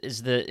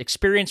is the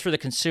experience for the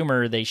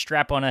consumer, they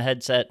strap on a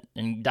headset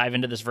and dive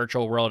into this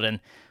virtual world, and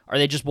are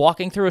they just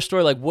walking through a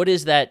store? Like, what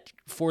is that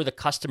for the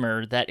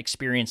customer, that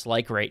experience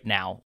like right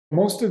now?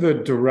 Most of the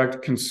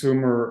direct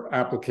consumer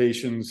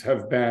applications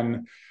have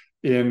been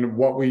in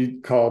what we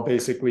call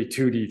basically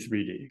 2D,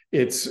 3D.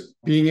 It's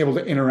being able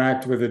to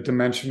interact with a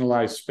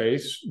dimensionalized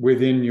space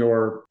within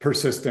your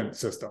persistent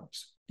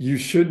systems. You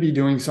should be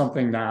doing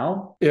something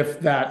now if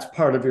that's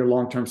part of your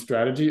long-term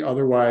strategy.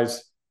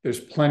 Otherwise, there's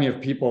plenty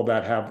of people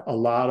that have a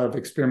lot of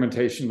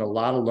experimentation, a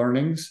lot of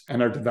learnings,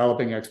 and are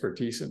developing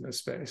expertise in this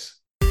space.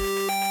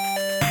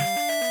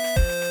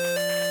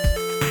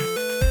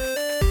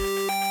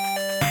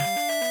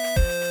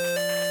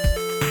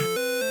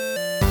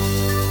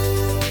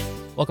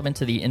 Welcome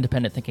into the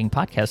Independent Thinking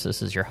Podcast.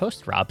 This is your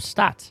host, Rob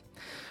Stott.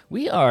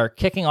 We are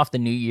kicking off the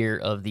new year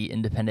of the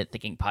Independent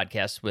Thinking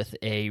Podcast with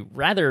a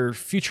rather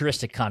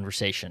futuristic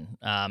conversation.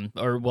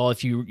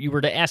 If you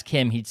were to ask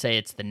him, he'd say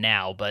it's the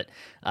now. But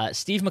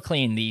Steve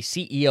McLean, the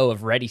CEO of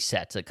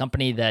ReadySet, a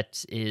company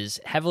that is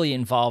heavily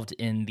involved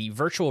in the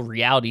virtual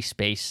reality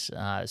space,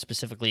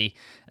 specifically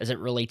as it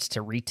relates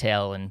to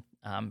retail and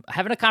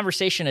having a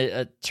conversation,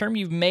 a term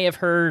you may have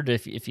heard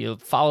if you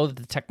follow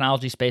the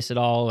technology space at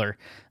all, or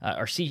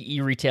CE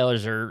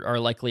retailers are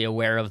likely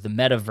aware of the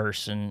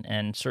Metaverse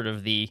and sort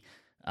of the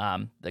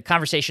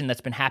conversation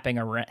that's been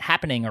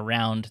happening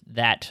around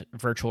that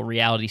virtual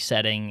reality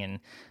setting, and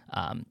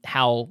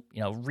how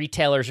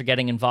retailers are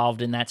getting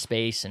involved in that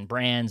space and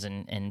brands,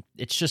 and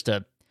it's just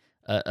a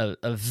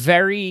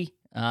very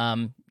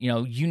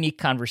unique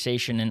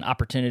conversation and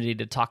opportunity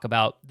to talk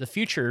about the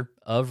future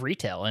of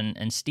retail.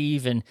 And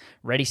Steve and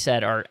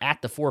ReadySet are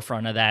at the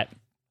forefront of that,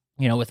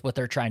 with what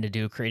they're trying to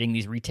do, creating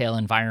these retail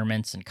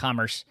environments and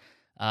commerce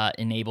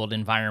enabled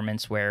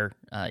environments where,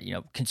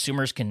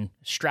 consumers can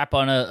strap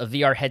on a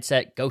VR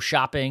headset, go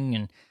shopping,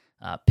 and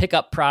pick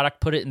up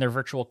product, put it in their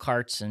virtual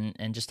carts,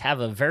 and just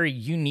have a very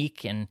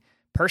unique and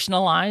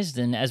personalized,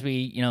 and as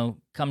we,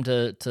 come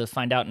to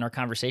find out in our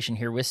conversation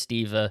here with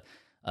Steve, a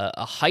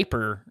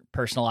hyper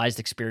personalized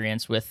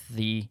experience with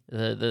the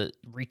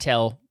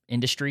retail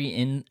industry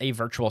in a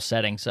virtual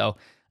setting. So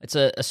it's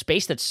a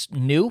space that's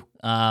new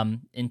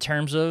in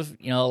terms of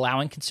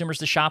allowing consumers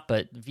to shop,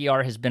 but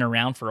VR has been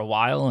around for a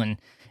while and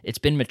it's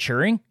been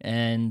maturing,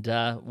 and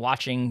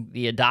watching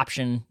the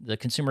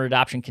consumer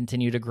adoption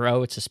continue to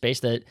grow. It's a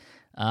space that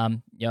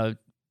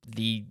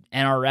the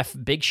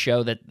NRF Big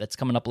Show that's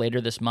coming up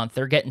later this month,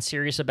 they're getting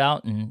serious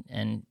about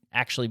and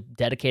actually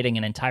dedicating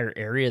an entire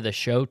area of the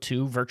show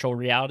to virtual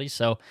reality.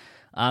 So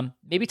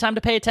maybe time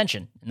to pay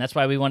attention. And that's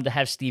why we wanted to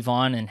have Steve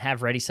on and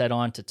have ReadySet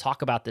on to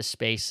talk about this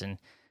space and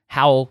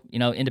how,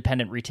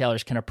 independent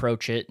retailers can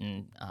approach it.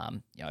 And,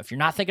 if you're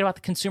not thinking about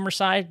the consumer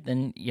side,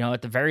 then,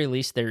 at the very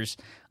least, there's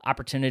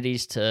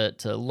opportunities to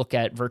look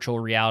at virtual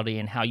reality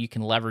and how you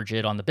can leverage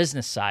it on the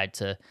business side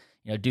to,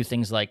 do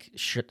things like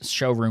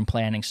showroom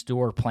planning,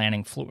 store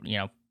planning,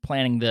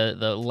 planning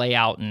the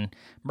layout and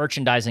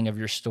merchandising of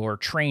your store,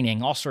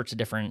 training, all sorts of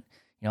different,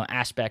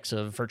 aspects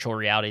of virtual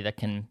reality that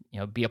can,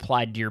 be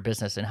applied to your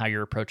business and how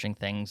you're approaching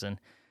things. And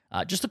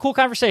just a cool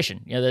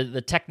conversation.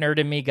 The tech nerd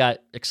in me got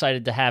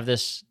excited to have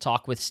this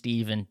talk with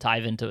Steve and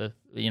dive into,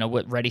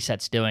 what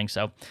ReadySet's doing.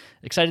 So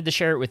excited to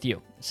share it with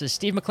you. This is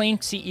Steve McLean,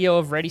 CEO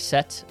of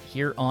ReadySet,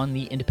 here on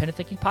the Independent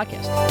Thinking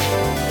Podcast.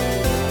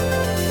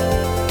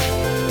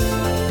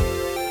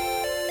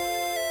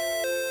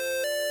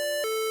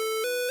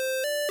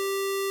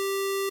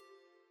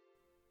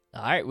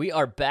 All right, we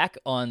are back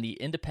on the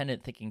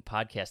Independent Thinking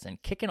Podcast and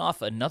kicking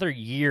off another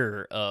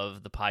year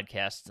of the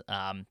podcast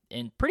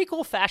in pretty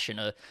cool fashion.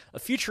 A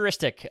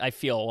futuristic, I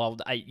feel. Well,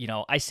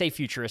 I say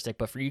futuristic,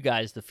 but for you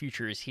guys, the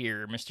future is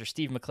here. Mr.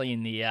 Steve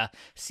McLean, the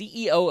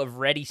CEO of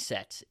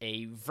ReadySet,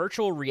 a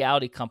virtual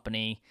reality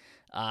company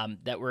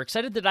that we're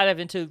excited to dive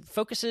into,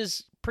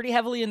 focuses pretty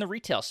heavily in the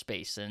retail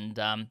space, and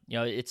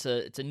it's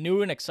a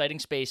new and exciting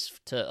space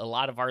to a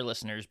lot of our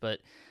listeners, but.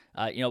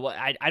 I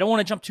don't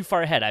want to jump too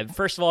far ahead. I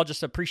first of all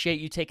just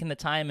appreciate you taking the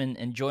time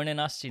and joining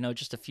us.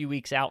 Just a few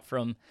weeks out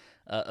from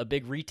a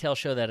big retail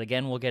show that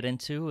again we'll get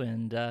into,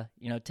 and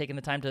taking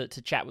the time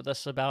to chat with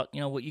us about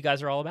what you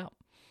guys are all about.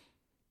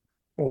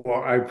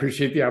 Well, I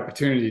appreciate the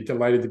opportunity.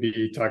 Delighted to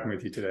be talking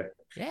with you today.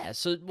 Yeah.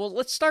 So,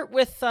 let's start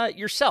with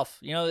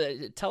yourself.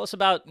 Tell us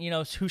about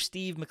who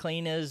Steve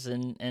McLean is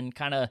and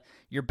kind of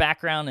your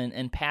background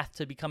and path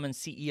to becoming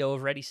CEO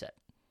of ReadySet.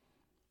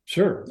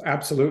 Sure,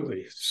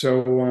 absolutely.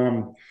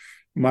 So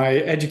my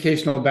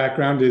educational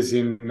background is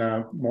in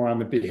more on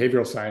the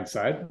behavioral science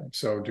side.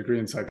 So degree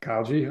in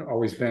psychology,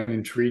 always been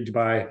intrigued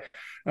by,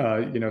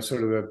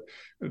 sort of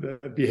the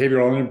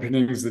behavioral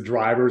underpinnings, the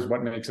drivers,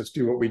 what makes us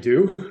do what we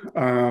do,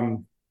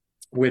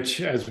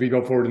 which as we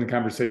go forward in the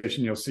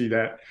conversation, you'll see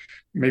that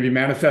maybe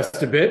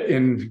manifest a bit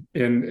in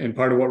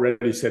part of what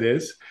ReadySet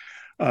is.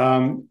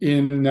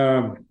 In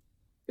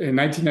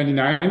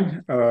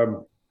 1999,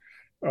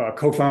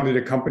 co-founded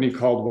a company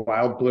called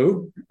Wild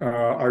Blue.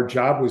 Our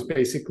job was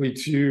basically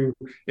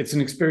it's an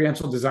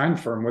experiential design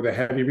firm with a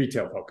heavy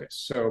retail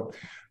focus. So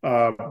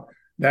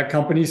that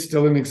company's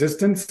still in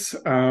existence.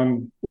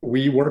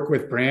 we work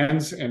with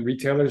brands and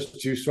retailers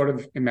to sort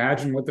of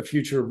imagine what the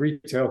future of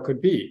retail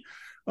could be.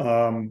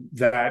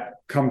 That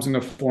comes in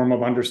the form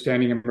of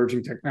understanding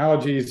emerging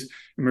technologies,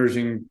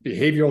 emerging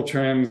behavioral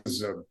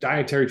trends,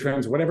 dietary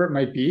trends, whatever it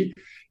might be,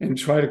 and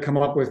try to come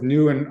up with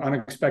new and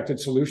unexpected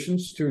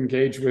solutions to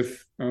engage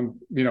with,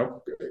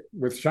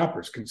 with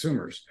shoppers,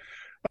 consumers.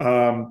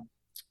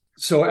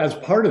 So as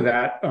part of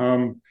that,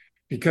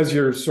 because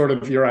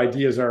your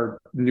ideas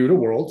are new to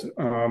world,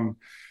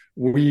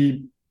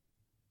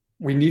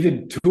 we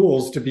needed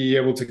tools to be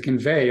able to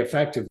convey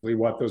effectively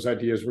what those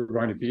ideas were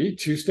going to be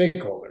to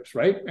stakeholders,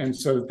 right? And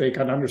so that they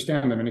could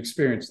understand them and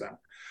experience them.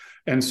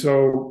 And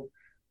so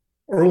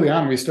early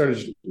on, we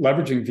started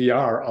leveraging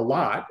VR a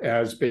lot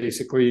as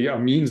basically a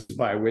means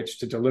by which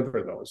to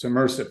deliver those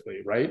immersively,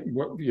 right?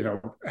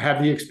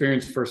 Have the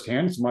experience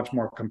firsthand. It's a much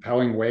more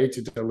compelling way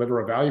to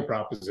deliver a value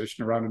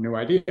proposition around a new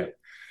idea.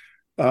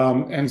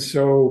 And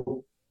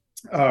so,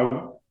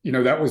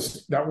 that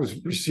was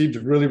received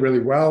really, really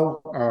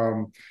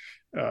well.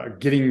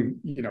 Getting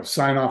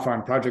sign off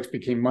on projects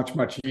became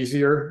much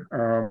easier,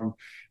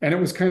 and it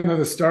was kind of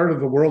the start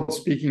of the world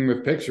speaking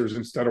with pictures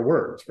instead of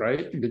words,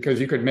 right? Because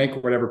you could make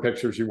whatever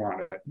pictures you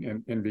wanted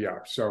in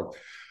VR. So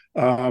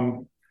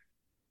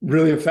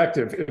really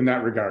effective in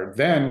that regard.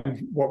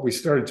 Then what we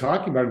started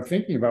talking about and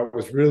thinking about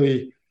was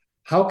really,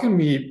 how can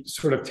we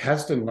sort of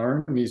test and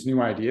learn these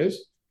new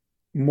ideas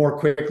more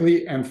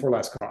quickly and for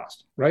less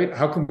cost, right?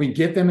 How can we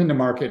get them into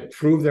market,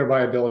 prove their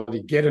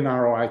viability, get an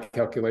ROI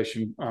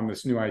calculation on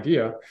this new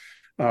idea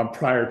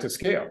prior to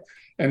scale?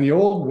 And the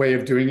old way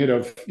of doing it,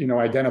 of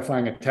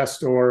identifying a test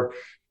store,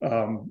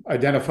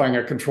 identifying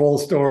a control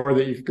store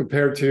that you can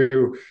compare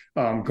to,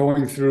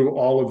 going through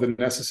all of the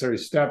necessary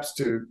steps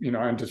to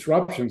and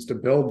disruptions to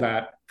build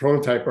that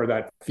prototype or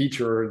that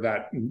feature or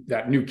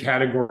that new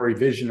category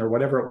vision or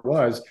whatever it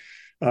was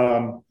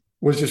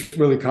just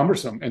really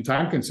cumbersome and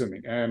time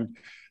consuming. And,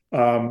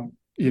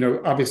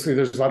 obviously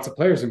there's lots of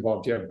players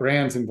involved. You have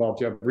brands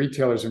involved, you have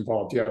retailers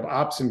involved, you have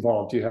ops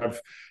involved, you have,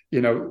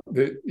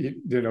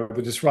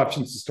 the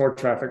disruptions to store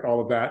traffic, all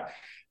of that.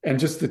 And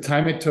just the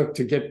time it took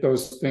to get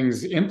those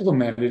things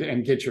implemented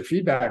and get your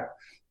feedback.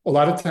 A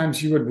lot of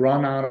times you would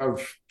run out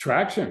of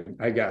traction,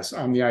 I guess,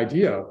 on the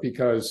idea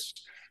because,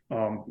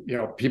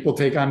 people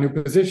take on new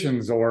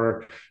positions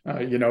or,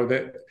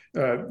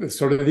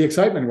 sort of the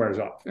excitement wears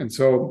off. And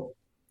so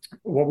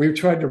what we've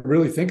tried to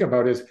really think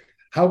about is,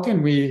 how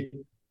can we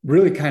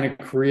really kind of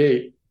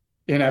create,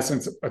 in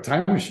essence, a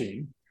time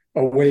machine,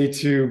 a way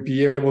to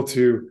be able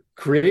to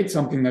create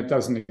something that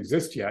doesn't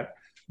exist yet,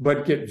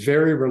 but get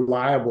very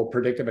reliable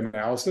predictive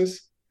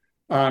analysis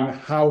on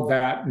how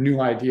that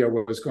new idea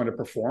was going to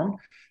perform.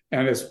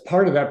 And as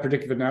part of that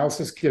predictive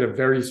analysis, get a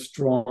very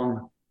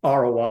strong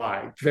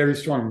ROI, very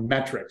strong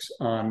metrics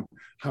on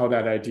how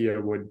that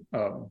idea would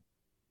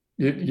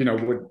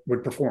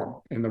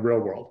perform in the real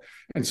world.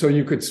 And so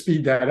you could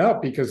speed that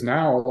up, because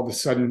now all of a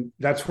sudden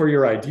that's where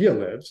your idea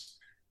lives.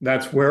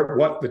 That's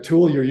what the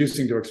tool you're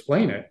using to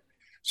explain it.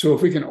 So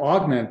if we can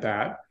augment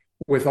that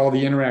with all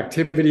the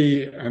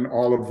interactivity and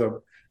all of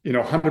the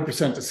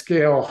 100% to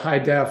scale, high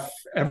def,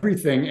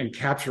 everything, and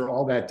capture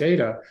all that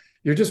data,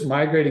 you're just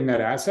migrating that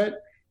asset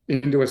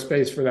into a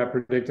space for that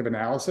predictive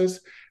analysis.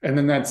 And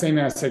then that same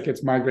asset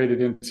gets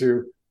migrated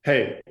into,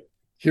 hey,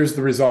 here's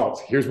the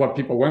results. Here's what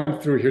people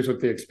went through. Here's what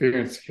they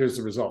experienced. Here's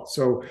the results.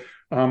 So,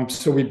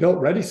 so we built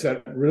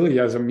ReadySet really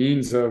as a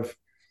means of,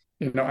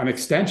 an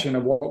extension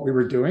of what we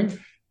were doing,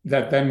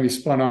 that then we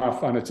spun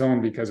off on its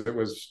own because it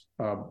was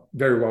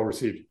very well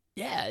received.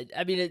 Yeah,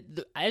 I mean,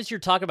 as you're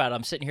talking about it,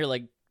 I'm sitting here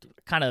like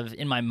kind of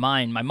in my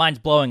mind's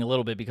blowing a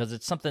little bit, because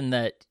it's something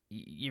that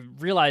you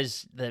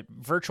realize that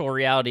virtual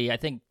reality, I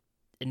think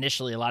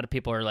initially a lot of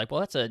people are like, well,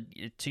 that's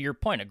to your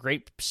point, a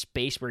great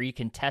space where you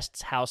can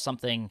test how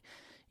something,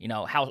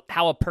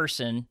 how a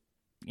person,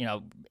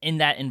 in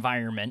that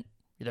environment,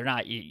 they're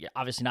not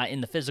obviously not in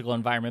the physical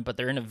environment, but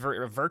they're in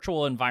a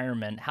virtual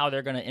environment, how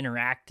they're going to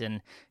interact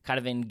and kind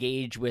of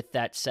engage with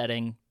that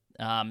setting,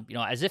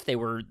 as if they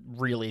were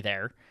really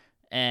there.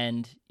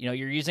 And, you're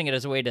using it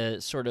as a way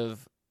to sort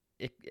of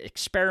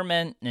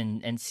experiment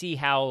and see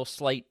how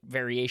slight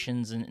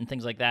variations and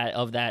things like that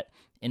of that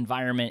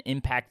environment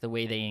impact the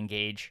way they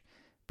engage.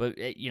 But,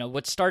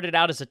 what started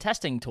out as a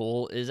testing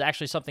tool is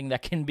actually something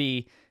that can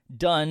be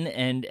done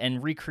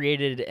and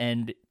recreated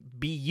and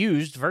be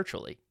used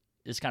virtually,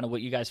 is kind of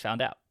what you guys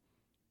found out.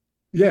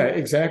 Yeah,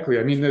 exactly.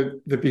 I mean,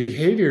 the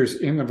behaviors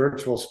in the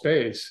virtual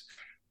space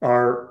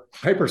are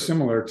hyper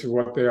similar to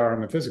what they are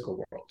in the physical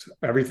world.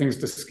 Everything's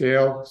to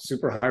scale,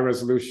 super high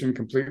resolution,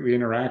 completely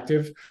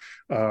interactive.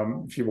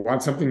 If you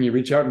want something, you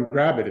reach out and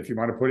grab it. If you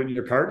want to put it in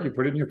your cart, you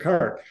put it in your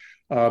cart.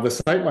 The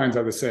sight lines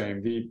are the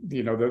same.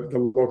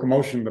 The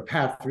locomotion, the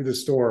path through the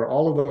store,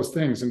 all of those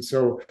things. And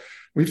so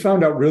we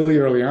found out really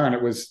early on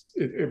it was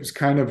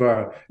kind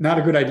of not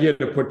a good idea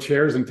to put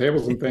chairs and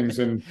tables and things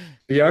in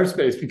VR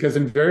space, because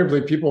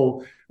invariably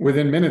people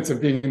within minutes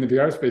of being in the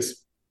VR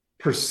space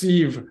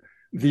perceive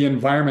the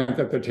environment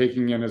that they're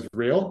taking in as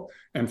real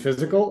and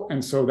physical.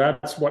 And so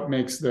that's what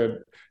makes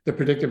the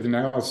predictive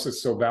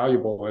analysis so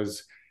valuable,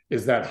 is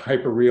is that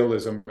hyper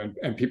realism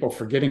and people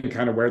forgetting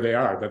kind of where they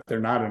are, that they're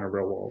not in a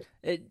real world.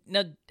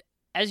 Now,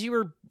 as you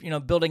were,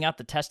 building out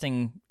the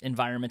testing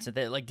environments,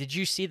 did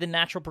you see the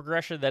natural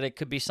progression that it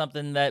could be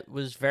something that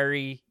was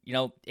very,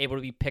 able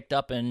to be picked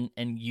up and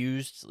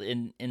used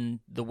in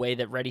the way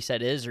that ReadySet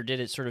is, or did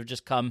it sort of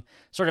just come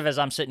sort of as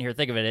I'm sitting here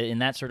thinking of it in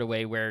that sort of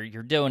way where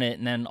you're doing it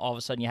and then all of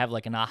a sudden you have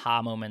like an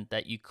aha moment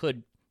that you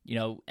could,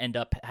 end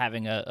up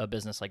having a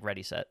business like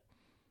ReadySet?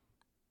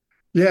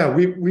 Yeah,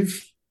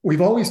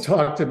 we've always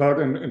talked about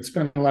and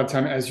spent a lot of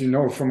time, as you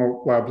know, from a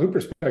Wild Blue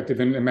perspective,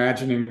 in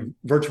imagining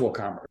virtual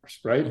commerce,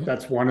 right? Mm-hmm.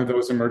 That's one of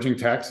those emerging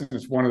techs, and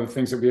it's one of the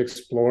things that we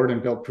explored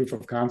and built proof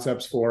of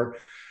concepts for.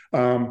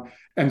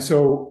 And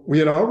so we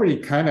had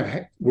already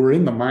we're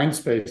in the mind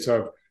space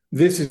of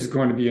this is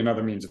going to be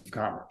another means of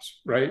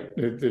commerce, right?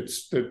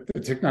 It's the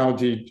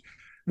technology,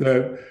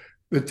 the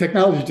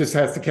technology just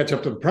has to catch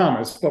up to the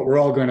promise, but we're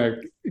all going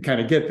to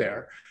kind of get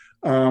there.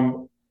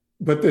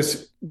 But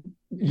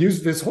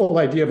use this whole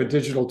idea of a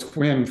digital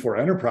twin for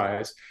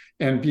enterprise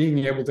and being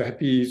able to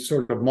be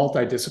sort of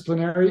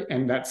multidisciplinary,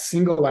 and that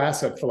single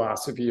asset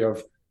philosophy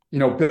of,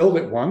 build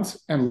it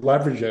once and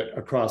leverage it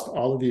across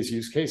all of these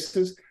use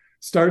cases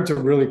started to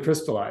really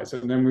crystallize.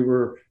 And then we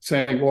were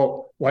saying,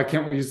 well, why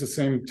can't we use the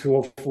same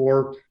tool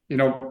for,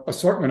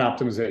 assortment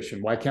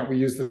optimization? Why can't we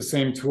use the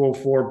same tool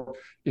for,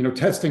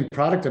 testing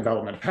product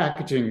development,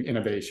 packaging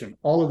innovation,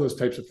 all of those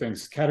types of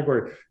things,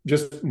 category,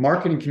 just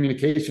marketing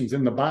communications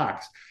in the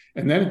box.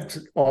 And then it's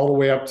all the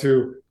way up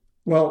to,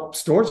 well,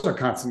 stores are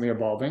constantly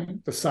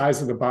evolving, the size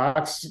of the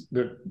box,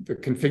 the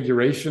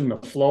configuration, the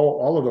flow,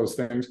 all of those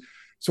things.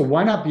 So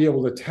why not be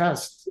able to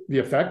test the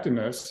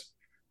effectiveness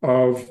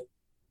of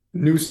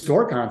new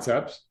store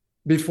concepts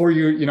before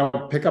you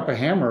pick up a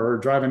hammer or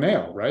drive a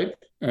nail, right?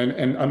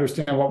 And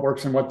understand what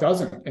works and what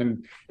doesn't,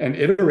 and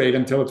iterate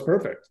until it's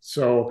perfect.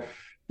 So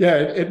yeah,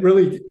 it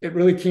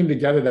really came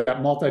together.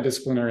 That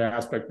multidisciplinary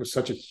aspect was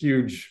such a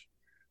huge,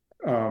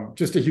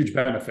 just a huge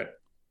benefit.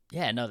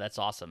 Yeah, no, that's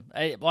awesome.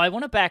 I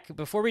want to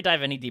before we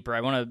dive any deeper,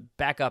 I want to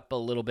back up a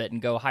little bit and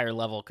go higher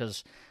level,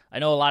 because I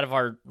know a lot of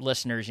our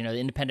listeners, the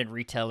independent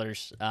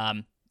retailers,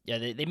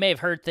 they may have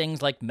heard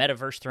things like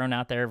Metaverse thrown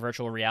out there,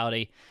 virtual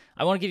reality.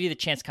 I want to give you the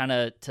chance kind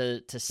of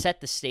to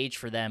set the stage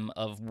for them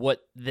of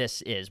what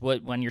this is.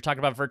 When you're talking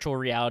about virtual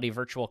reality,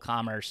 virtual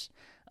commerce,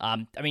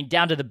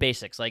 down to the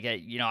basics. Like,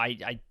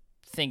 I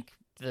think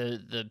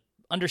the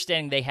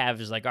understanding they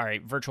have is like, all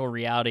right, virtual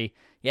reality,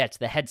 yeah, it's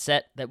the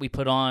headset that we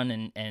put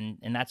on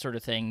and that sort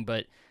of thing.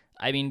 But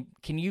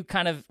can you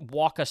kind of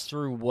walk us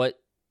through what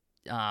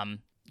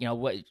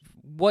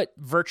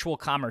virtual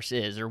commerce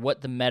is, or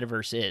what the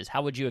metaverse is?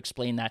 How would you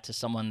explain that to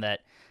someone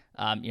that,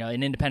 an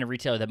independent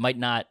retailer that might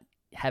not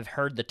have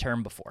heard the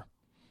term before?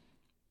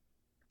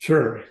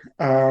 Sure.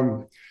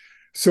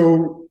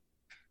 So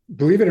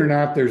believe it or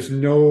not, there's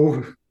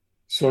no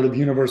sort of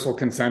universal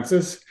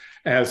consensus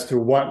as to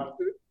what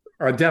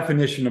a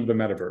definition of the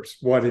metaverse,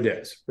 what it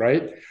is,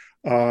 right?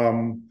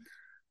 In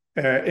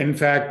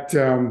fact,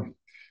 in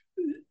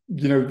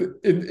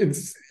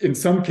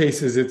some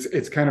cases,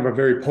 it's kind of a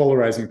very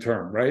polarizing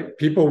term, right?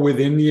 People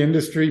within the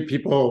industry,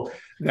 people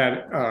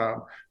that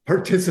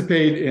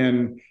participate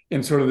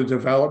in sort of the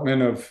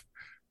development of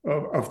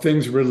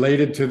things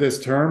related to this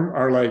term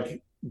are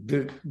like,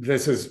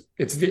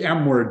 it's the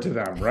M word to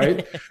them,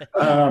 right?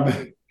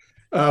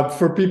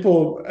 For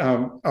people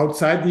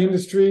outside the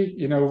industry,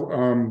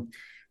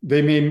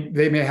 they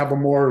may have a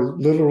more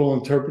literal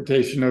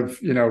interpretation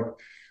of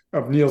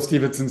Neil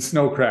Stephenson's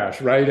Snow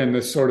Crash, right? And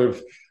this sort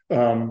of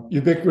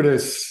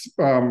ubiquitous,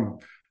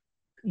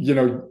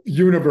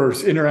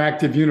 universe,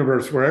 interactive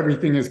universe where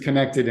everything is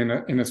connected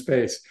in a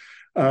space.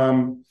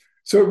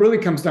 So it really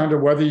comes down to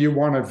whether you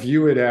want to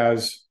view it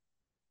as,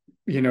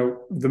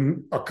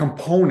 a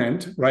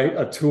component, right?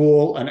 A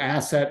tool, an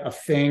asset, a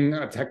thing,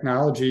 a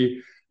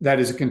technology that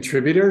is a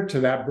contributor to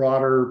that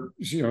broader,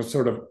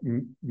 sort of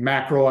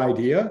macro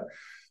idea.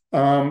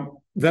 Then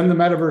the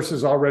metaverse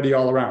is already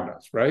all around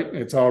us, right?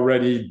 It's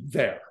already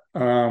there.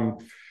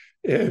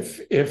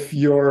 If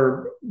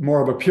you're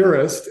more of a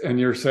purist and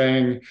you're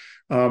saying,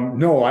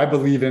 no, I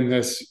believe in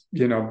this,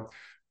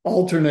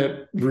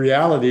 alternate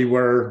reality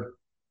where,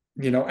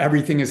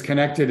 everything is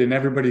connected and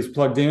everybody's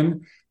plugged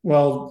in.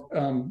 Well,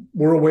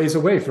 we're a ways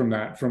away from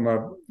that, from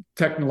a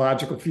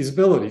technological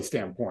feasibility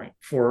standpoint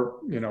for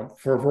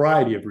a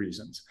variety of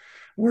reasons,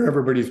 where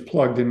everybody's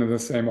plugged into the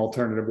same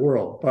alternative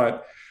world.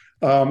 But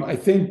I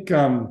think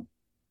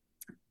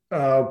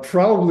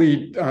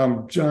probably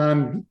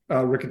John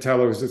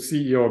Riccatello, who's the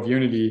CEO of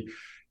Unity,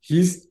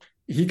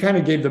 he kind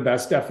of gave the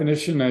best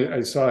definition.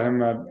 I saw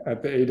him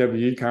at the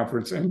AWE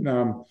conference, and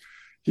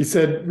he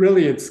said,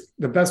 really, it's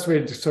the best way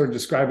to sort of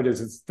describe it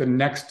is it's the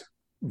next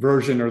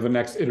version or the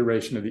next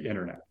iteration of the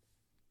internet,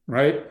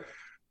 right?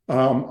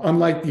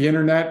 Unlike the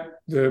internet,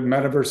 the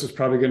metaverse is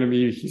probably going to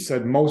be, he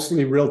said,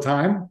 mostly real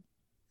time,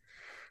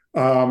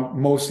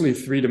 mostly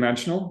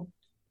three-dimensional,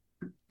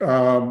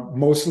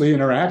 mostly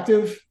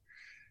interactive,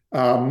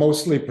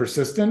 mostly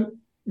persistent,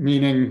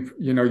 meaning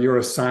you're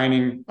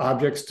assigning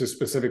objects to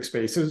specific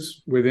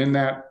spaces within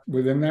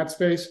that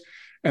space,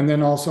 and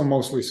then also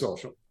mostly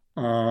social.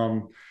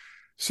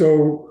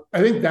 So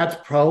I think that's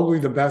probably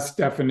the best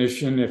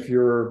definition if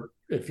you're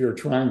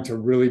trying to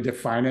really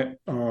define it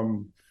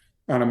on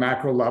a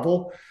macro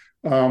level.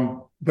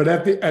 But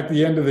at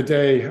the end of the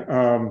day,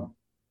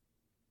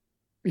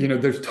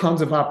 there's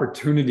tons of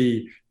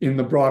opportunity in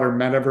the broader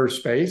metaverse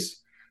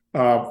space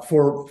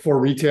for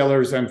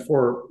retailers and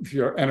for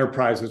your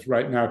enterprises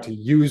right now to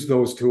use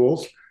those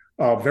tools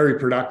very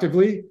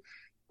productively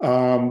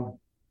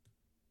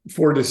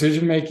for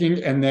decision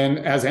making, and then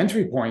as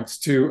entry points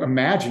to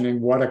imagining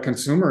what a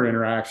consumer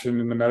interaction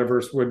in the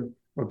metaverse would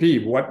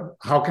be.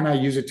 How can I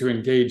use it to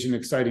engage in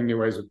exciting new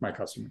ways with my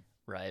customer?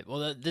 Right.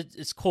 Well,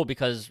 it's cool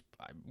because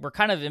we're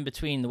kind of in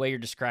between the way you're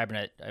describing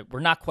it.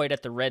 We're not quite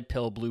at the red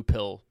pill, blue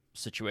pill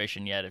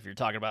situation yet, if you're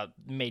talking about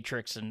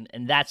Matrix and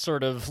that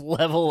sort of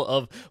level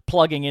of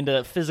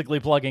physically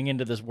plugging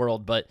into this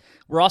world. But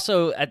we're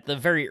also at the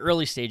very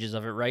early stages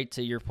of it, right?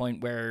 To your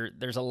point, where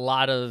there's a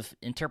lot of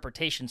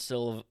interpretation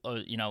still,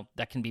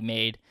 that can be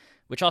made,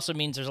 which also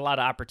means there's a lot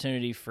of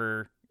opportunity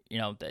for,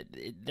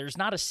 there's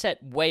not a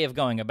set way of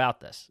going about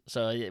this.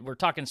 So we're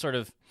talking sort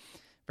of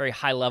very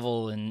high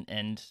level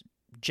and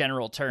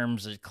general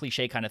terms,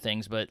 cliche kind of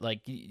things, but like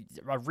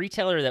a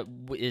retailer that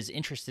is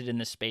interested in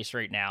this space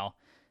right now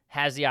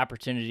has the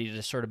opportunity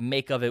to sort of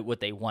make of it what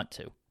they want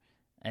to,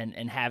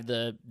 and have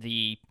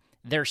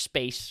their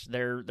space,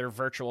 their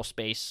virtual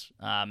space,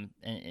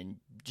 and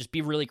just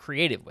be really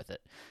creative with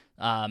it.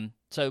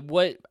 So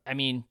what I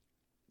mean,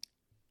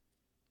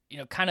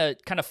 kind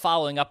of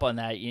following up on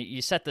that,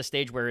 you set the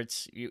stage where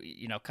it's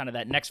kind of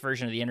that next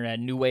version of the internet,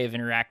 new way of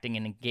interacting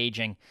and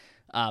engaging.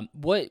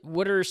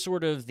 What are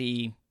sort of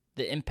the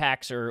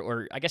impacts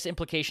or I guess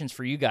implications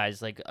for you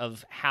guys, like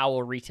of how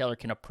a retailer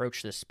can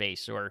approach this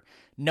space, or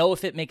know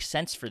if it makes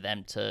sense for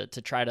them to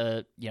try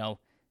to,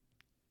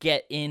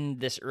 get in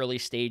this early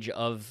stage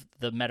of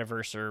the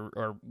metaverse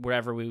or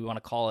whatever we want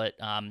to call it,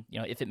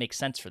 if it makes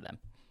sense for them?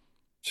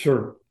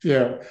 Sure.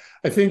 Yeah.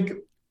 I think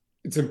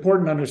it's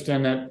important to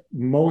understand that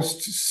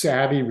most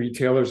savvy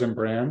retailers and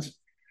brands,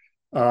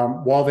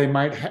 while they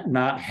might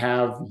not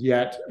have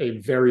yet a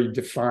very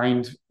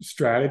defined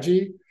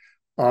strategy,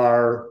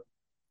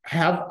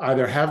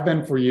 have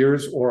been for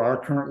years or are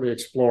currently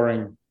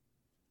exploring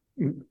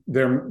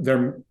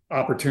their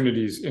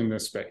opportunities in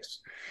this space.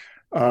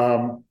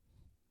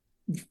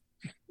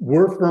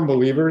 We're firm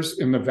believers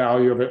in the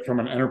value of it from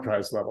an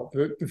enterprise level.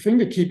 The thing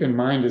to keep in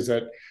mind is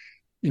that,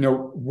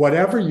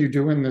 whatever you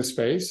do in this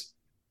space,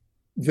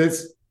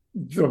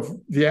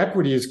 the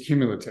equity is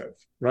cumulative,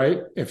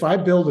 right? If I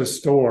build a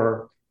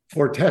store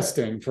for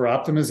testing, for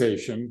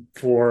optimization,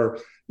 for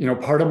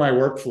part of my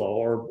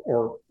workflow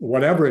or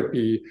whatever it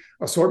be,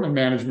 assortment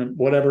management,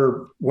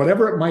 whatever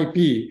it might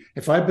be,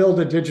 if I build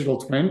a digital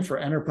twin for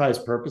enterprise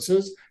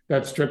purposes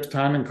that strips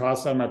time and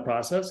cost out of my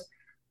process,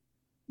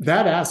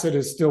 that asset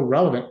is still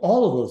relevant.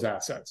 All of those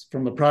assets,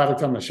 from the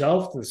product on the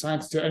shelf to the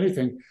science to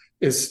anything,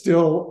 is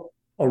still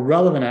a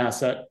relevant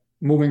asset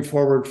moving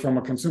forward from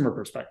a consumer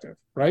perspective,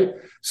 right?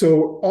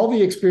 So all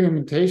the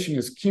experimentation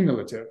is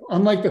cumulative.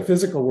 Unlike the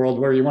physical world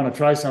where you want to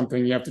try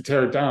something, you have to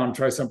tear it down,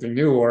 try something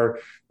new, or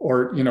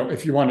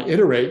if you want to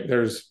iterate,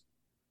 there's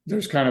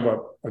kind of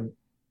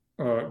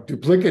a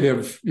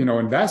duplicative,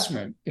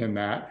 investment in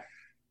that.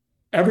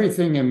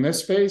 Everything in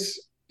this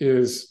space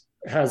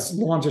has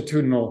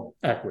longitudinal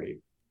equity.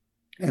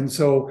 And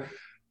so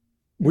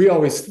we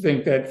always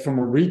think that from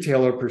a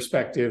retailer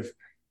perspective,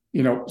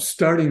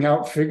 starting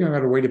out, figuring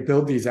out a way to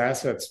build these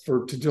assets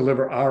to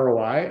deliver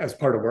ROI as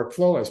part of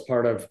workflow, as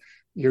part of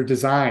your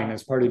design,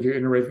 as part of your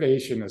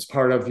innovation, as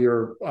part of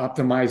your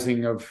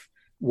optimizing of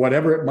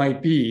whatever it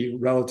might be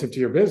relative to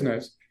your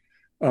business,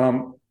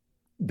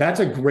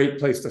 that's a great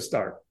place to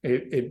start.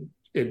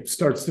 It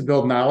starts to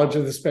build knowledge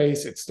of the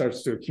space. It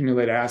starts to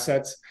accumulate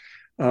assets.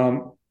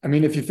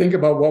 If you think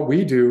about what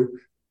we do,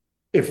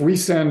 if we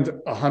send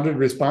 100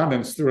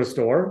 respondents through a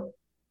store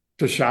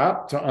to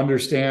shop, to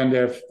understand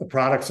if the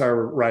products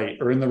are right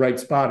or in the right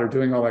spot or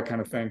doing all that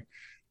kind of thing,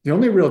 the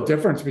only real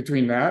difference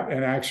between that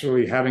and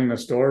actually having the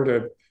store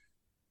to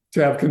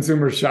have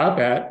consumers shop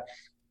at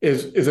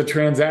is a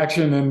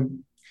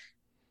transaction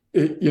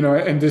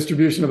and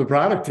distribution of the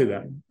product to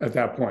them at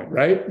that point,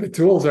 right? The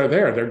tools are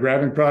there. They're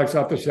grabbing products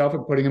off the shelf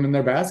and putting them in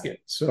their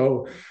basket.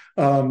 So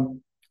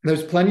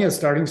there's plenty of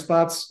starting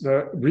spots.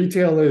 The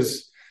retail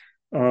is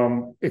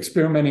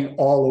experimenting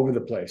all over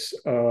the place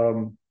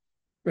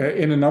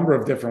in a number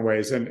of different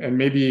ways. And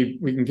maybe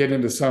we can get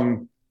into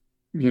some,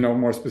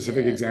 more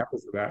specific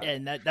examples of that.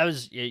 And that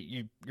was,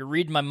 you're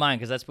reading my mind,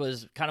 because that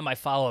was kind of my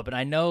follow-up. And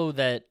I know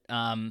that,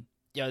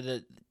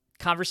 the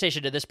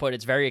conversation to this point,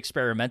 it's very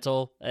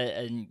experimental.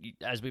 And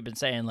as we've been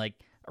saying, like,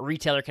 a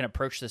retailer can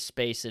approach this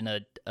space in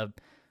a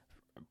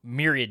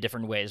myriad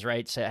different ways,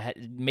 right? So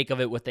make of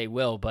it what they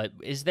will. But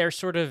is there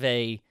sort of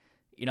a,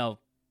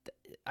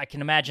 I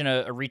can imagine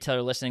a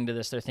retailer listening to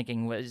this, they're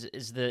thinking,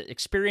 is the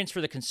experience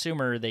for the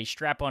consumer, they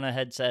strap on a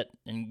headset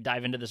and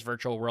dive into this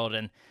virtual world,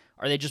 and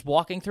are they just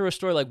walking through a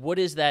store? Like, what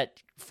is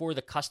that for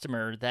the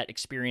customer, that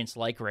experience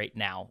like right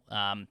now,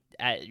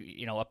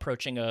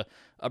 approaching a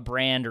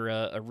brand or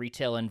a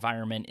retail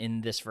environment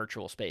in this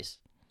virtual space?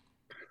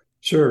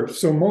 Sure.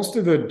 So most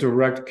of the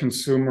direct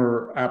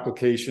consumer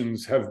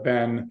applications have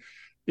been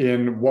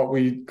in what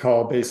we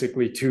call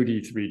basically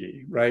 2D,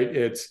 3D, right?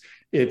 It's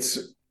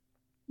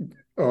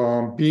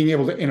being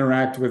able to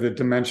interact with a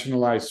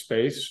dimensionalized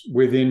space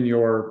within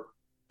your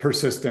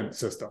persistent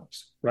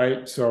systems,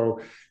 right?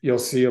 So you'll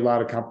see a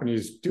lot of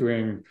companies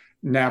doing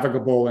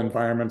navigable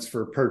environments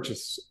for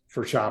purchase,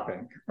 for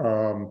shopping.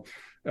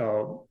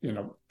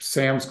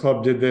 Sam's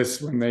Club did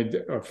this when they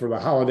for the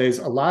holidays.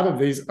 A lot of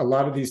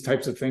these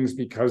types of things,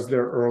 because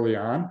they're early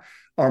on,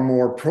 are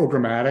more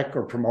programmatic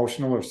or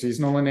promotional or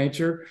seasonal in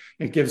nature.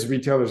 It gives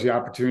retailers the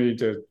opportunity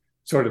to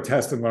sort of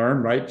test and learn,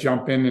 right?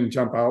 Jump in and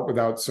jump out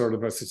without sort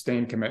of a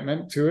sustained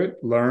commitment to it.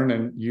 Learn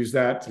and use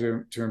that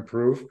to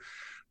improve.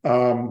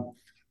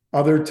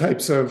 Other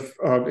types of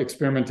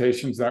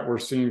experimentations that we're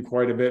seeing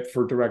quite a bit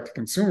for direct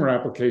consumer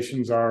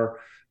applications are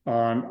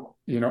on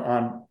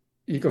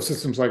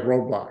ecosystems like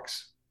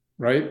Roblox,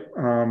 right?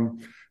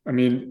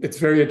 It's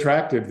very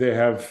attractive. They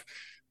have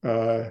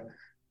a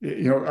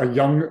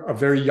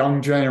very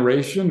young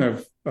generation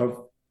of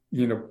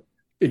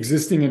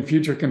existing and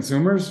future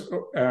consumers.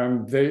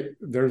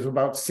 There's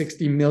about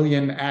 60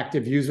 million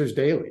active users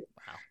daily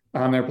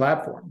on their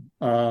platform.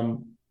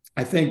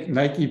 I think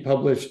Nike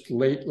published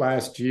late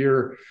last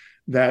year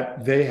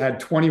that they had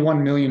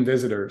 21 million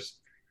visitors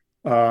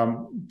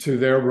to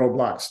their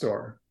Roblox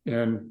store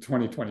in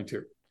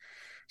 2022.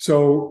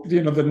 So,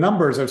 the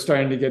numbers are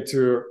starting to get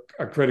to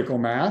a critical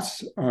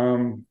mass.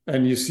 And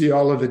you see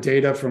all of the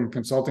data from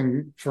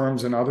consulting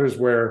firms and others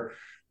where,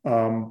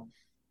 I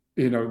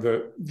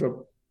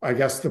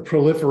guess the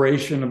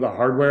proliferation of the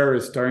hardware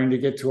is starting to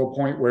get to a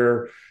point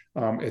where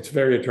it's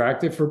very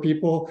attractive for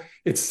people.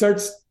 It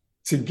starts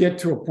to get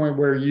to a point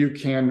where you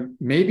can,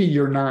 maybe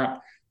your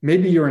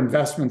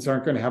investments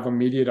aren't going to have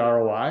immediate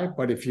ROI,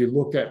 but if you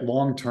look at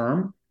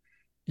long-term,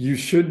 you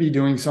should be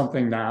doing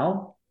something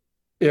now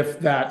if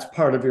that's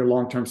part of your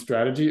long-term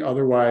strategy.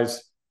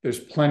 Otherwise, there's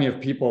plenty of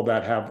people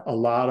that have a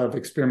lot of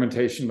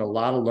experimentation, a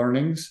lot of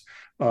learnings,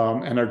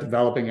 and are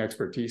developing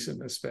expertise in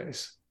this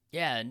space.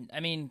 Yeah,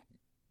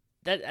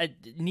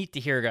 neat to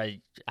hear.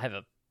 I have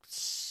a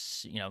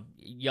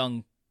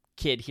young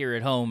kid here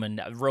at home, and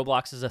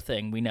Roblox is a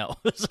thing, we know.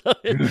 So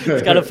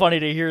it's kind of funny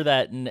to hear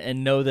that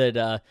and know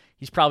that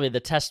he's probably the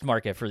test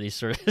market for these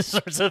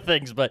sorts of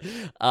things. But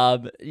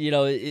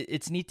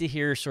it's neat to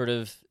hear sort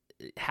of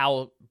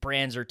how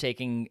brands are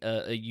taking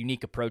a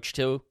unique approach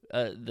to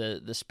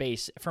the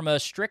space from a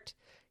strict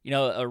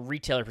a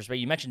retailer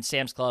perspective. You mentioned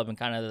Sam's Club and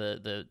kind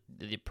of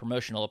the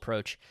promotional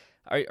approach.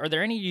 Are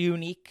there any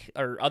unique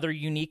or other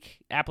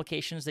unique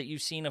applications that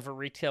you've seen of a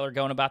retailer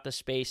going about the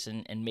space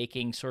and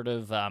making sort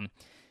of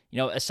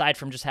aside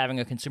from just having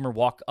a consumer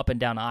walk up and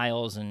down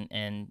aisles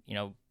and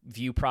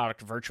view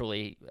product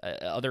virtually,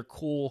 other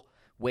cool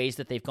ways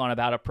that they've gone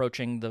about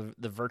approaching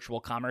the virtual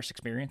commerce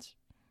experience?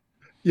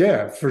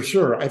 Yeah, for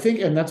sure. I think,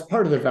 and that's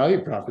part of the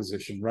value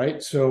proposition,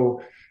 right?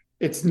 So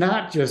it's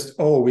not just,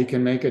 we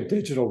can make a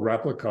digital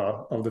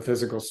replica of the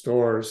physical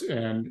stores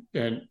and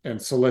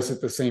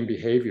solicit the same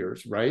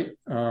behaviors, right?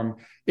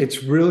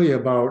 It's really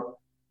about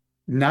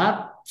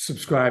not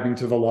subscribing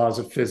to the laws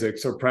of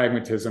physics or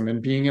pragmatism and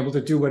being able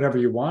to do whatever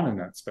you want in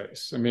that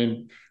space.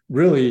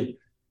 Really,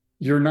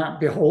 you're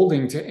not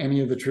beholden to any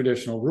of the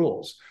traditional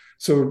rules.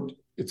 So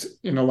it's,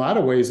 in a lot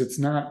of ways, it's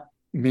not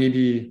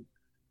maybe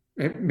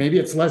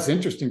it's less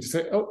interesting to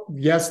say,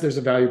 yes, there's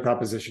a value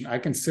proposition. I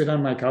can sit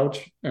on my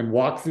couch and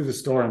walk through the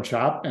store and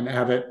shop and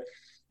have it,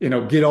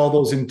 get all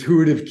those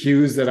intuitive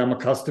cues that I'm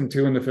accustomed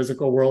to in the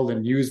physical world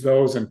and use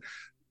those. And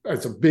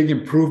it's a big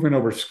improvement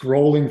over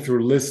scrolling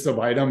through lists of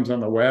items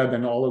on the web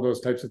and all of those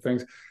types of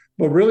things.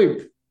 But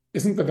really,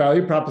 isn't the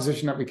value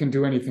proposition that we can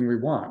do anything we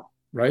want,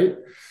 right?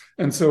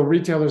 And so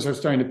retailers are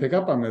starting to pick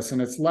up on this.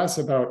 And it's less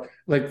about,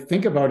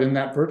 think about in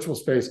that virtual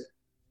space,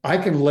 I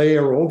can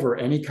layer over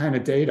any kind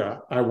of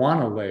data I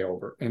want to lay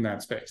over in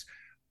that space.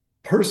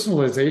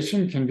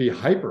 Personalization can be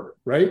hyper,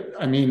 right?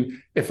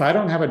 If I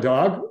don't have a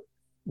dog,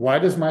 why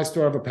does my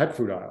store have a pet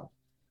food aisle,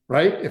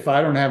 right? If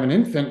I don't have an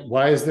infant,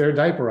 why is there a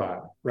diaper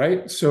aisle,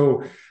 right?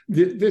 So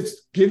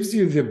this gives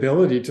you the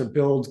ability to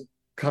build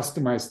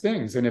customized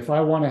things. And if I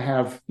want to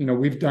have,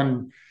 we've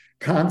done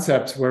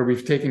concepts where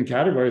we've taken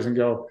categories and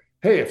go,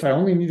 hey, if I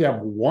only need to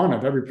have one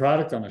of every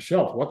product on the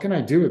shelf, what can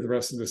I do with the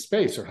rest of the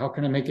space? Or how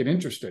can I make it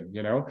interesting?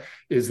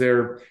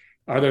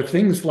 Are there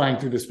things flying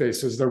through the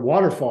space? Is there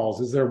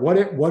waterfalls? Is there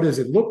what does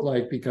it look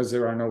like? Because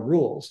there are no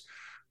rules.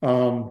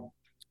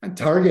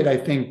 Target, I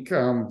think,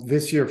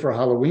 this year for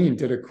Halloween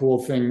did a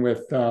cool thing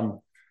with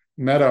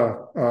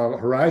Meta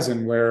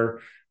Horizon, where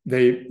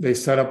they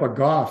set up a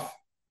golf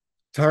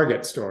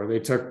Target store. They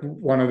took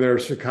one of their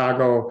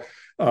Chicago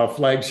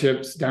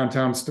flagships,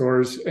 downtown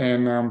stores,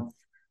 and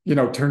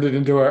turned it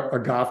into a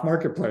golf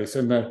marketplace.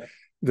 And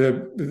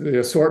the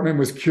assortment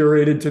was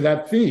curated to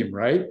that theme,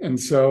 right? And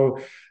so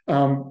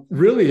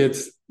really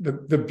it's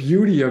the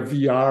beauty of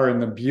VR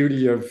and the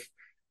beauty of,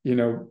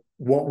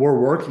 what we're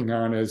working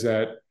on is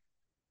that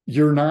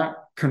you're not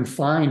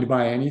confined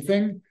by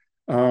anything.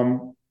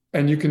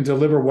 And you can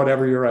deliver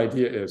whatever your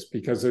idea is,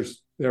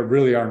 because there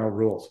really are no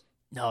rules.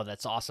 No,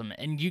 that's awesome.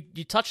 And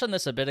you touched on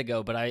this a bit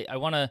ago, but I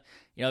want to,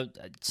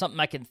 something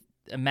I can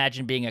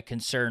imagine being a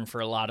concern for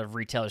a lot of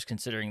retailers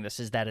considering this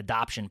is that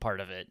adoption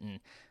part of it. And,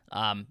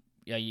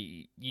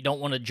 you don't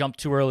want to jump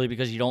too early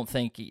because you don't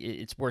think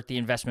it's worth the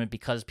investment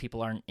because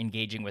people aren't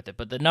engaging with it.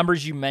 But the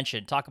numbers you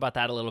mentioned, talk about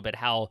that a little bit,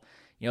 how,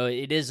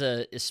 it is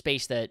a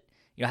space that,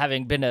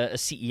 having been a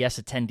CES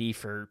attendee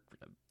for,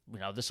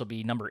 this will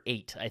be number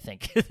 8, I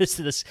think,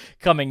 this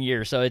coming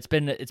year. So it's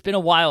been a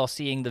while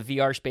seeing the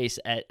VR space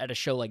at a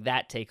show like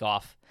that take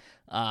off.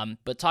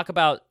 But talk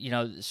about,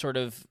 sort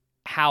of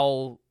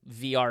how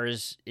VR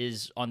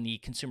is on the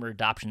consumer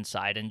adoption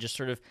side, and just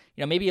sort of,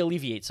 maybe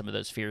alleviate some of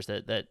those fears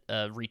that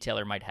a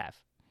retailer might have.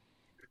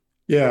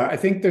 Yeah, I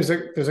think there's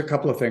a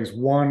couple of things.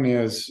 One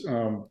is,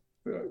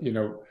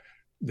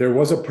 there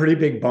was a pretty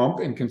big bump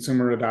in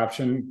consumer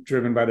adoption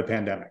driven by the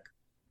pandemic,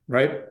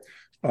 right?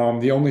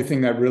 The only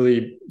thing that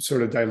really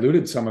sort of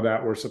diluted some of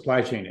that were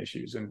supply chain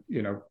issues and,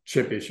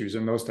 chip issues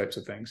and those types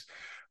of things.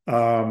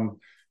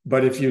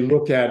 But if you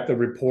look at the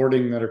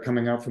reporting that are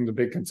coming out from the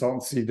big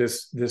consultancy,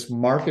 this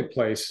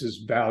marketplace is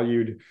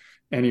valued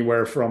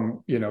anywhere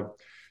from,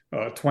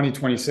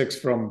 2026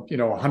 from,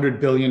 $100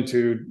 billion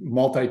to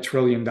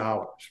multi-trillion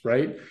dollars,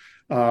 right?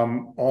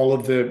 All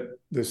of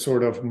the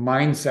sort of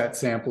mindset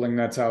sampling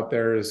that's out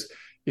there is,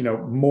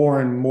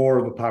 more and more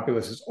of the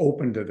populace is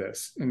open to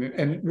this.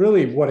 And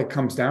really what it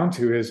comes down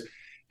to is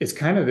it's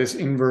kind of this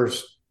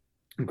inverse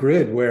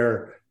grid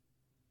where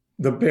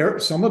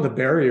some of the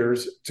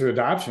barriers to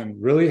adoption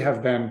really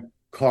have been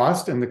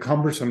cost and the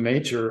cumbersome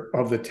nature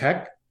of the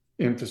tech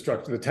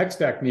infrastructure, the tech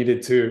stack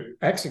needed to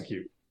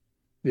execute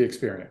the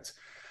experience.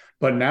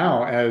 But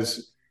now,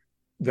 as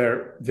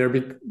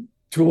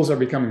tools are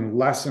becoming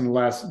less and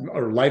less,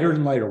 or lighter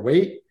and lighter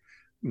weight,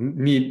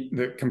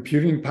 the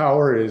computing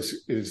power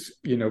is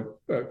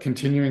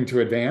continuing to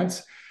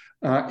advance.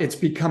 It's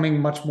becoming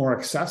much more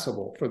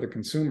accessible for the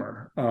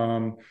consumer.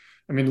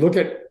 Look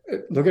at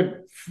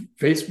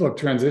Facebook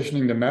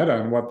transitioning to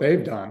Meta and what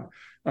they've done.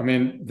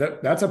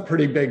 That's a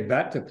pretty big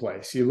bet to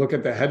place. You look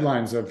at the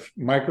headlines of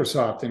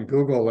Microsoft and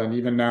Google, and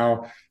even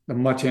now the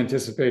much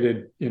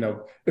anticipated,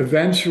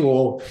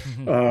 eventual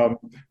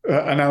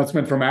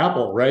announcement from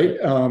Apple, right?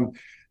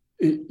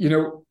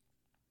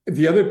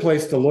 The other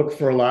place to look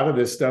for a lot of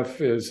this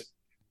stuff is,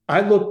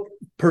 I look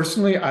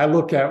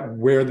at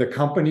where the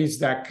companies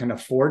that can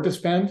afford to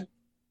spend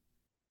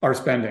are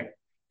spending,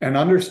 and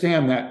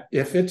understand that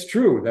if it's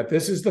true that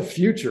this is the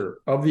future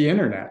of the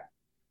internet,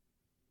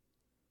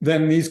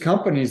 then these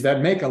companies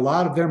that make a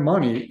lot of their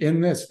money in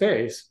this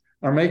space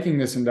are making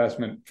this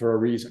investment for a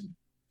reason.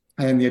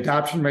 And the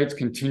adoption rates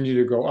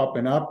continue to go up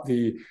and up.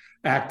 The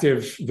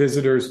active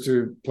visitors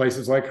to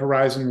places like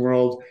Horizon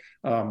World,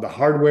 the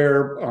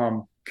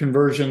hardware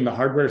conversion, the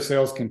hardware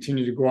sales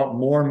continue to go up.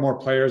 More and more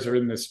players are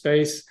in this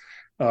space.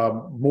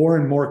 More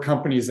and more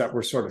companies that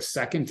were sort of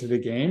second to the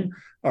game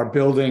are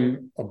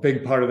building a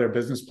big part of their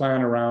business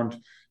plan around,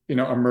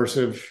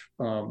 immersive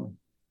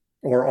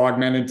or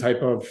augmented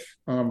type of,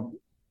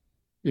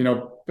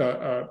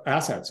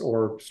 assets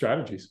or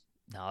strategies.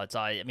 No,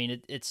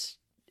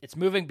 it's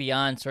moving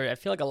beyond sort of, I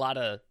feel like a lot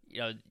of,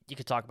 you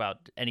could talk about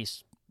any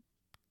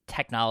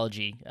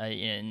technology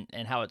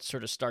and how it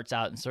sort of starts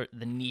out in sort of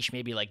the niche,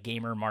 maybe like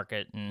gamer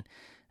market, and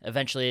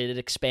eventually it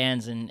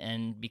expands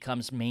and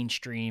becomes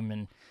mainstream.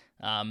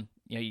 And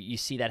you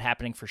see that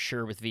happening for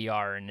sure with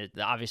VR. And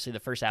obviously the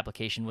first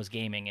application was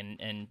gaming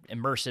and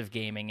immersive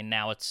gaming, and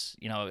now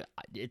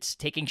it's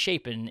taking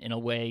shape in a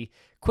way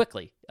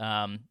quickly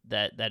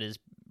that is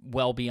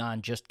well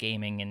beyond just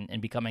gaming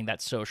and becoming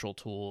that social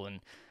tool and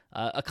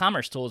a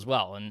commerce tool as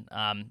well. And,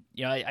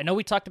 I know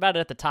we talked about it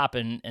at the top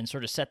and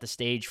sort of set the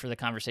stage for the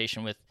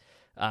conversation with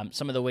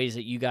some of the ways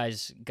that you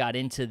guys got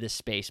into this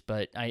space.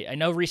 But I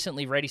know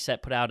recently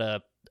ReadySet put out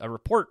a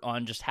report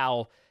on just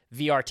how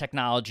VR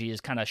technology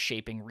is kind of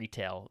shaping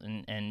retail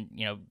and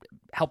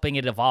helping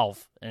it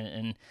evolve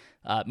and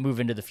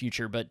move into the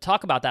future. But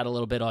talk about that a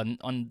little bit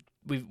on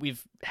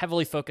we've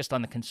heavily focused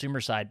on the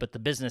consumer side, but the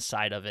business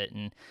side of it,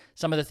 and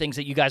some of the things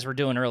that you guys were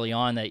doing early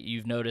on that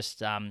you've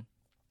noticed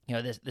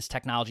this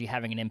technology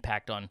having an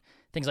impact on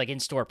things like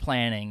in-store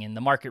planning and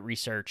the market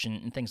research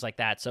and things like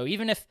that. So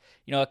even if,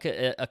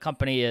 a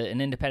company,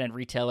 an independent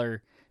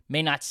retailer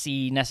may not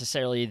see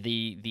necessarily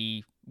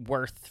the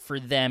worth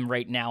for them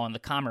right now on the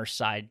commerce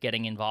side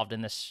getting involved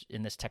in this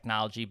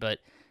technology, but,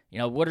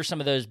 what are some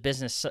of those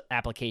business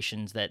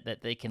applications that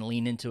they can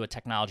lean into a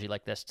technology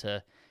like this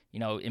to,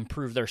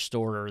 improve their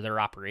store or their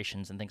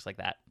operations and things like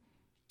that?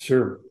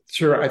 Sure.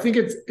 I think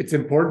it's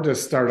important to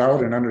start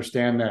out and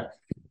understand that,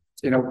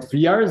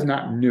 VR is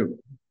not new,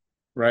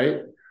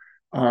 right?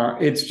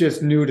 It's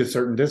just new to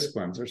certain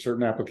disciplines or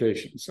certain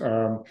applications.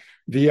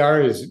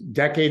 VR is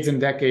decades and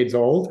decades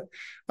old.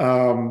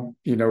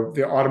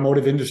 The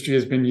automotive industry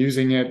has been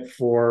using it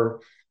for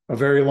a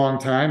very long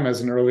time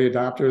as an early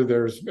adopter.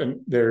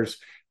 There's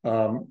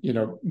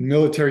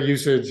military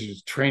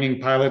usage, training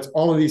pilots,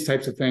 all of these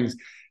types of things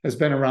has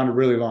been around a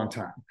really long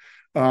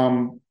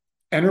time.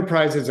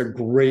 Enterprise is a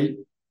great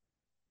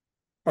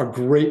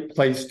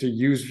place to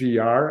use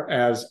VR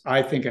as,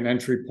 I think, an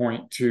entry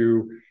point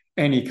to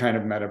any kind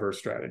of metaverse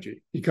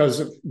strategy,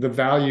 because the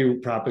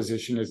value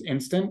proposition is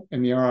instant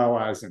and the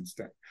ROI is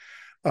instant.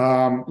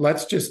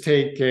 Let's just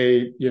take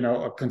a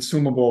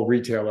consumable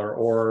retailer,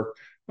 or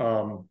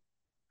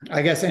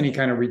I guess any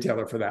kind of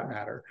retailer for that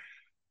matter.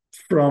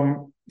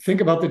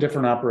 Think about the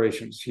different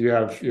operations. You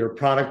have your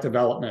product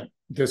development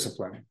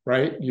discipline,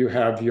 right? You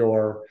have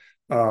your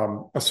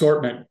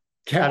assortment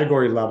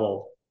category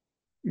level,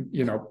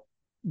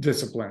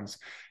 disciplines.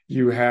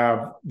 You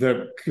have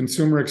the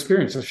consumer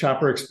experience, the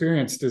shopper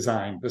experience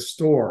design, the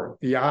store,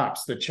 the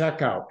ops, the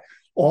checkout,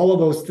 all of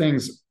those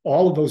things,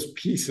 all of those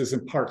pieces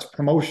and parts,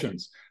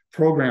 promotions,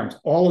 programs,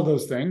 all of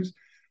those things.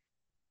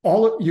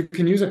 You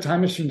can use a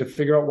time machine to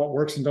figure out what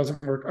works and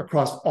doesn't work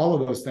across all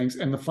of those things.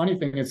 And the funny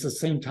thing, it's the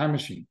same time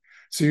machine.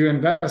 So you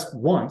invest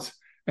once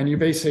and you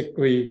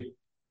basically,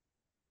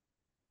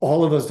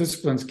 all of those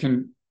disciplines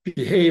can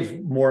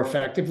behave more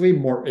effectively,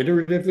 more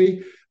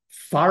iteratively,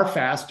 far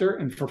faster,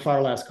 and for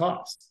far less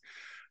cost.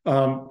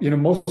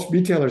 Most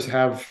retailers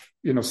have,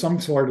 some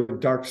sort of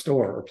dark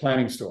store or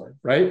planning store,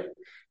 right?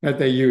 That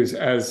they use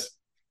as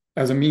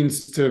a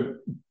means to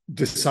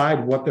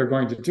decide what they're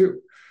going to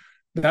do.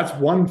 That's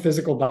one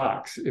physical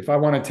box. If I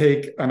want to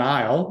take an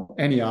aisle,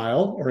 any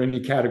aisle or any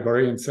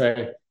category, and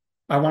say,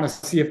 I want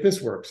to see if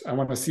this works, I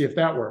want to see if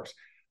that works,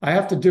 I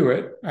have to do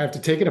it. I have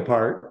to take it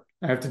apart.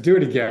 I have to do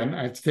it again.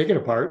 I have to take it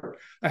apart.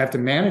 I have to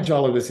manage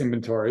all of this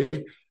inventory,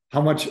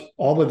 how much,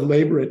 all the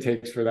labor it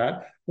takes for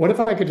that. What if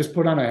I could just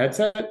put on a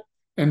headset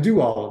and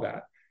do all of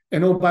that?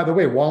 And oh, by the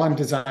way, while I'm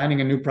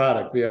designing a new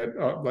product,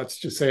 let's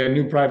just say a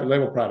new private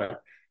label product,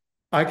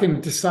 I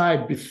can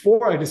decide,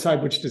 before I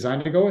decide which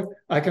design to go with,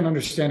 I can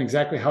understand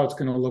exactly how it's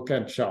going to look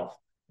at shelf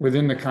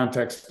within the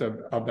context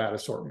of that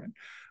assortment.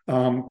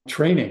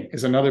 Training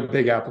is another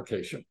big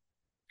application,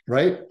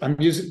 right? I'm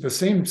using the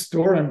same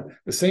store and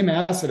the same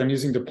asset I'm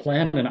using to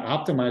plan and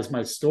optimize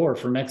my store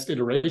for next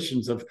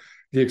iterations of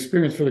the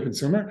experience for the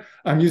consumer.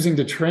 I'm using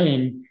to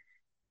train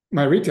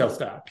my retail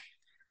staff,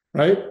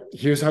 right?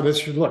 Here's how this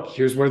should look.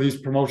 Here's where these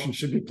promotions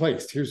should be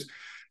placed.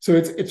 So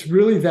it's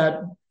really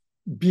that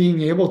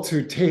being able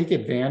to take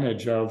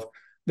advantage of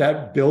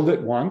that, build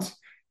it once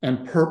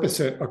and purpose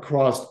it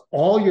across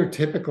all your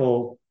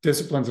typical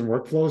disciplines and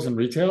workflows in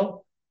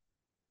retail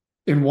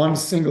in one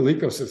single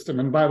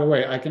ecosystem. And by the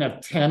way, I can have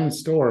 10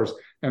 stores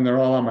and they're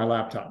all on my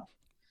laptop.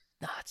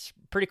 It's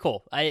pretty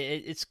cool.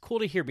 It's cool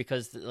to hear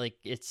because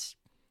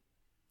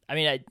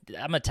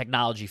I'm a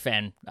technology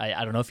fan.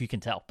 I don't know if you can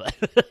tell, but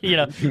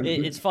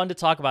it's fun to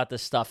talk about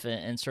this stuff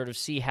and sort of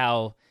see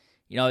how,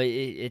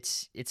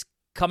 it's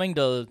coming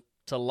to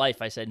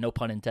life. I said no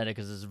pun intended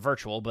because it's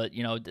virtual, but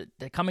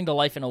they're coming to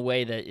life in a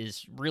way that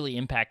is really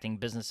impacting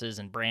businesses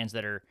and brands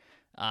that are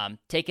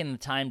taking the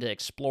time to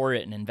explore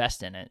it and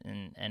invest in it,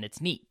 and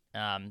it's neat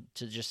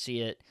to just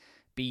see it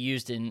be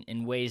used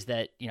in ways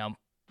that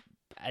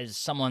as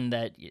someone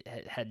that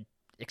had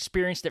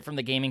experienced it from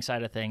the gaming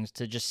side of things,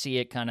 to just see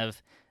it kind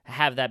of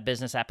have that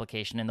business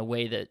application in the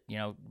way that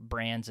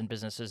brands and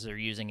businesses are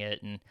using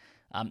it, and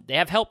they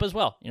have help as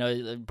well.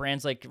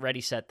 Brands like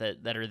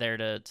ReadySet that are there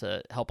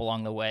to help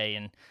along the way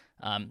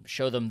and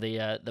show them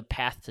the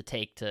path to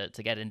take to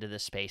get into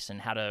this space and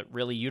how to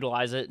really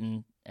utilize it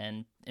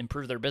and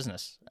improve their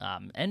business.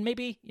 And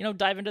maybe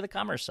dive into the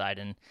commerce side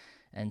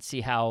and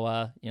see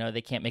how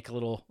they can't make a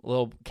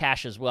little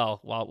cash as well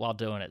while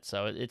doing it.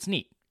 So it's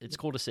neat. It's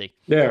cool to see.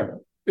 Yeah,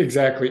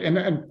 exactly.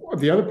 And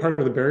the other part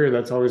of the barrier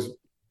that's always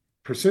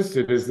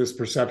persisted is this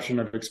perception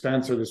of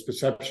expense, or this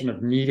perception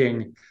of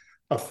needing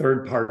a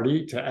third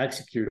party to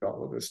execute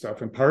all of this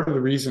stuff. And part of the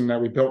reason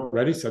that we built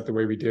ReadySet the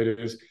way we did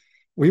is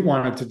we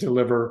wanted to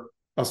deliver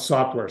a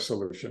software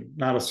solution,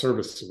 not a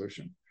service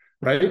solution,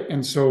 right?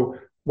 And so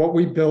what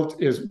we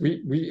built is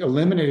we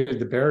eliminated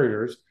the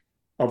barriers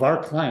of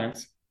our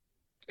clients'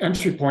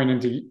 entry point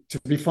to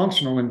be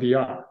functional in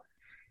VR.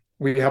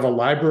 We have a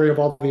library of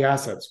all the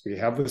assets. We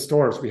have the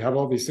stores. We have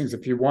all these things.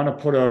 If you want to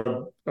put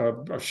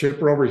a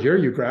shipper over here,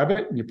 you grab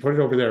it and you put it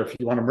over there. If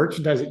you want to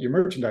merchandise it, you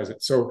merchandise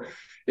it. So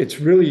it's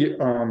really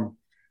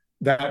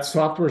that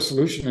software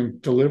solution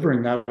and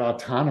delivering that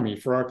autonomy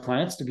for our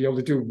clients to be able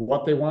to do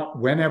what they want,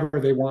 whenever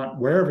they want,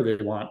 wherever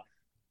they want,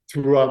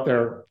 throughout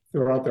their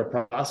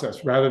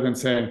process, rather than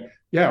saying,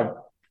 yeah,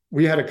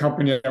 we had a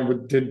company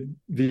that did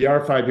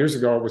VR 5 years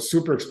ago. It was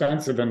super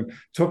expensive and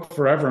took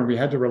forever, and we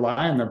had to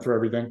rely on them for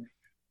everything.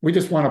 We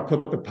just want to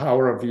put the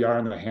power of VR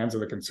in the hands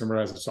of the consumer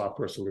as a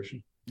software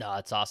solution. No,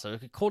 it's awesome.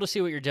 Cool to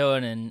see what you're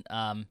doing. And,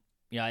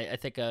 I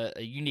think a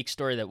unique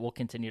story that we'll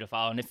continue to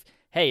follow. And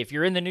if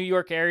you're in the New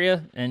York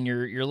area and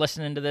you're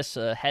listening to this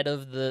ahead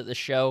of the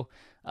show,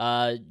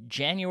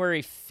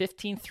 January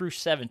 15th through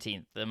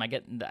 17th.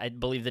 I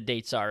believe the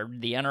dates are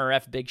the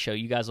NRF Big Show.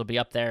 You guys will be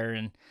up there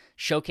and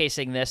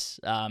showcasing this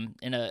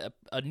in a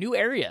new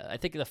area. I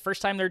think the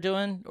first time they're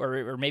doing,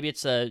 or maybe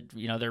it's they're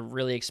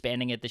really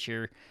expanding it this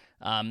year.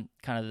 Kind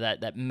of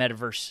that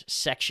Metaverse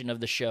section of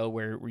the show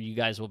where you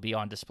guys will be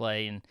on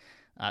display and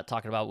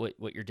talking about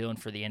what you're doing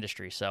for the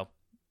industry. So.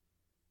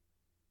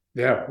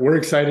 Yeah, we're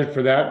excited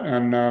for that.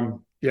 And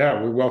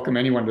we welcome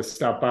anyone to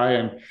stop by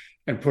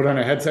and put on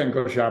a headset and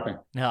go shopping.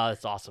 No,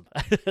 that's awesome.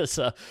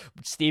 So,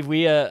 Steve,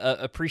 we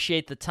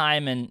appreciate the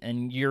time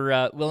and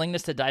your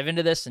willingness to dive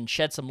into this and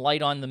shed some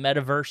light on the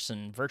metaverse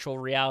and virtual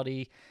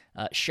reality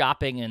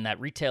shopping and that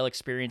retail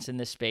experience in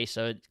this space.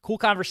 So, cool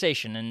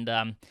conversation.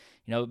 And,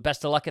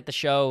 best of luck at the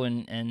show.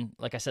 And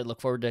like I said, look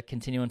forward to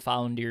continuing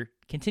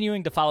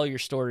to follow your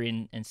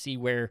story and see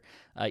where,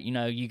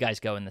 you guys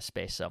go in this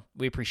space. So,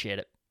 we appreciate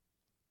it.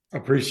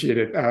 Appreciate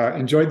it.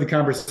 Enjoyed the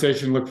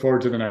conversation. Look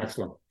forward to the next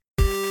one.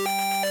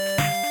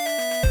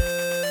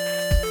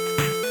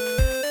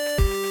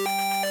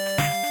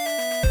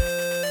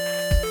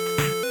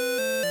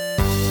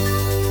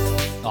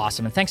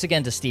 Awesome. And thanks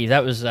again to Steve.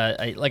 That was,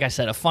 like I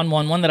said, a fun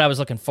one that I was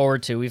looking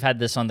forward to. We've had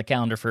this on the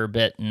calendar for a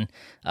bit, and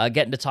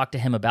getting to talk to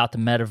him about the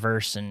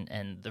metaverse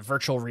and the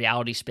virtual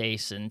reality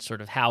space and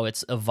sort of how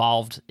it's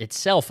evolved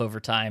itself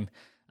over time.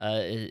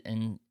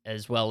 And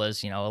as well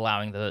as,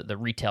 allowing the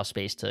retail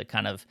space to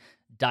kind of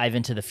dive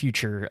into the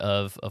future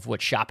of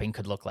what shopping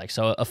could look like.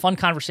 So a fun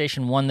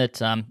conversation, one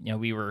that,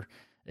 we were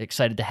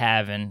excited to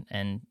have.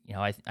 And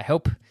I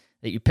hope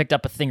that you picked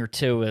up a thing or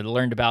two and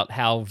learned about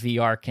how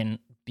VR can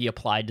be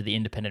applied to the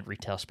independent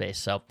retail space.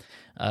 So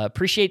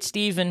appreciate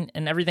Steve and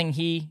everything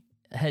he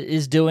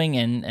is doing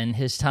and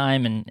his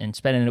time and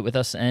spending it with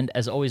us. And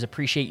as always,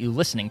 appreciate you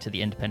listening to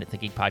the Independent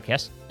Thinking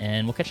Podcast.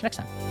 And we'll catch you next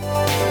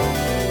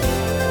time.